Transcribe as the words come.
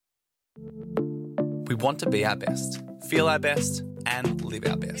We want to be our best, feel our best, and live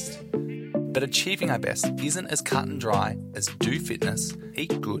our best. But achieving our best isn't as cut and dry as do fitness,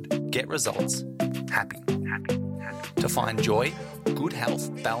 eat good, get results, happy. To find joy, good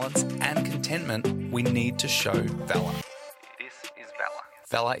health, balance, and contentment, we need to show Valor. This is Valor.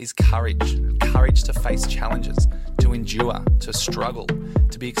 Valor is courage. Courage to face challenges, to endure, to struggle,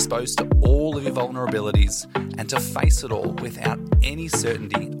 to be exposed to all of your vulnerabilities, and to face it all without any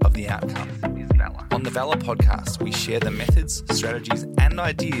certainty of the outcome. On the Valor podcast, we share the methods, strategies, and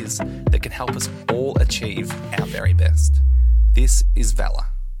ideas that can help us all achieve our very best. This is Valor.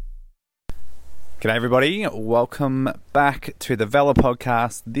 G'day everybody, welcome back to the Valor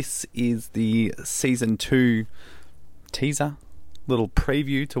podcast. This is the season 2 teaser, little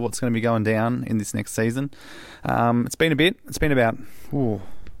preview to what's going to be going down in this next season. It's been about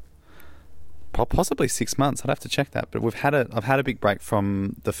possibly 6 months. I'd have to check that, but I've had a big break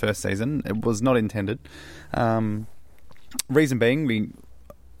from the first season. It was not intended. Reason being, we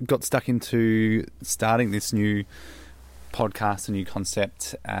got stuck into starting this new podcast, a new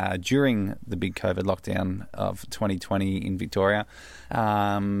concept during the big COVID lockdown of 2020 in Victoria.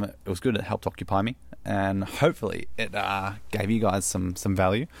 It was good. It helped occupy me, and hopefully it gave you guys some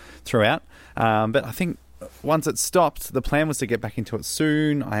value throughout. But I think once it stopped, the plan was to get back into it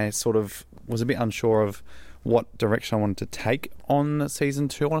soon. I sort of was a bit unsure of what direction I wanted to take on season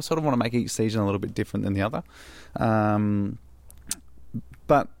 2. I sort of want to make each season a little bit different than the other.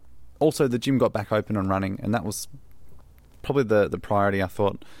 But also the gym got back open and running, and that was probably the priority. I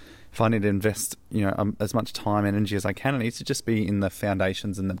thought if I need to invest, as much time and energy as I can, it needs to just be in the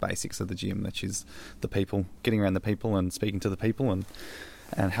foundations and the basics of the gym, which is the people, getting around the people and speaking to the people and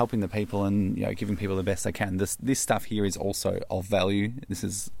helping the people and giving people the best they can. This stuff here is also of value. This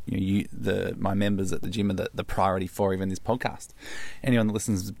is my members at the gym are the priority for even this podcast. Anyone that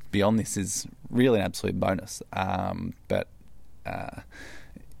listens beyond this is really an absolute bonus. But I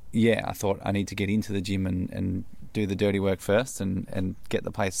thought I need to get into the gym and do the dirty work first and get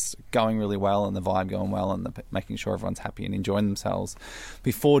the place going really well and the vibe going well and making sure everyone's happy and enjoying themselves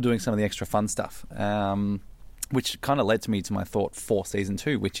before doing some of the extra fun stuff. Which kind of led to my thought for season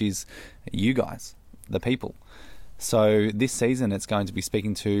 2, which is you guys, the people. So this season it's going to be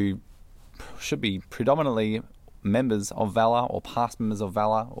speaking to, should be predominantly members of Valor or past members of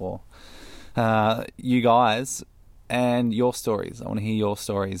Valor or you guys and your stories. I want to hear your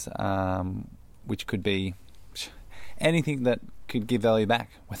stories, which could be anything that could give value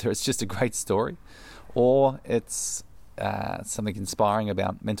back, whether it's just a great story or it's something inspiring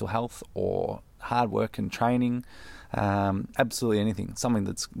about mental health or hard work and training, absolutely anything, something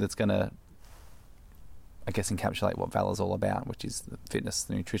that's going to, I guess, encapsulate what Valor's all about, which is the fitness,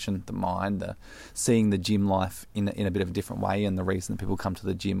 the nutrition, the mind, the seeing the gym life in a bit of a different way, and the reason that people come to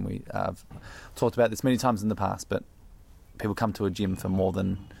the gym. We've talked about this many times in the past, but people come to a gym for more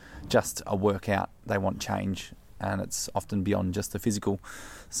than just a workout. They want change, and it's often beyond just the physical.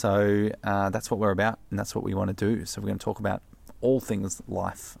 So that's what we're about, and that's what we want to do. So we're going to talk about all things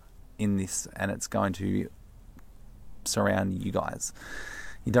life in this, and it's going to surround you guys.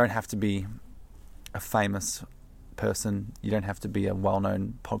 You don't have to be a famous person. You don't have to be a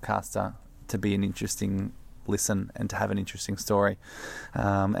well-known podcaster to be an interesting listen and to have an interesting story.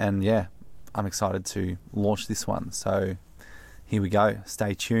 I'm excited to launch this one. So here we go.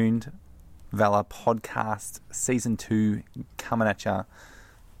 Stay tuned. Valor Podcast Season 2 coming at you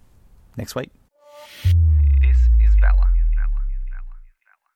next week.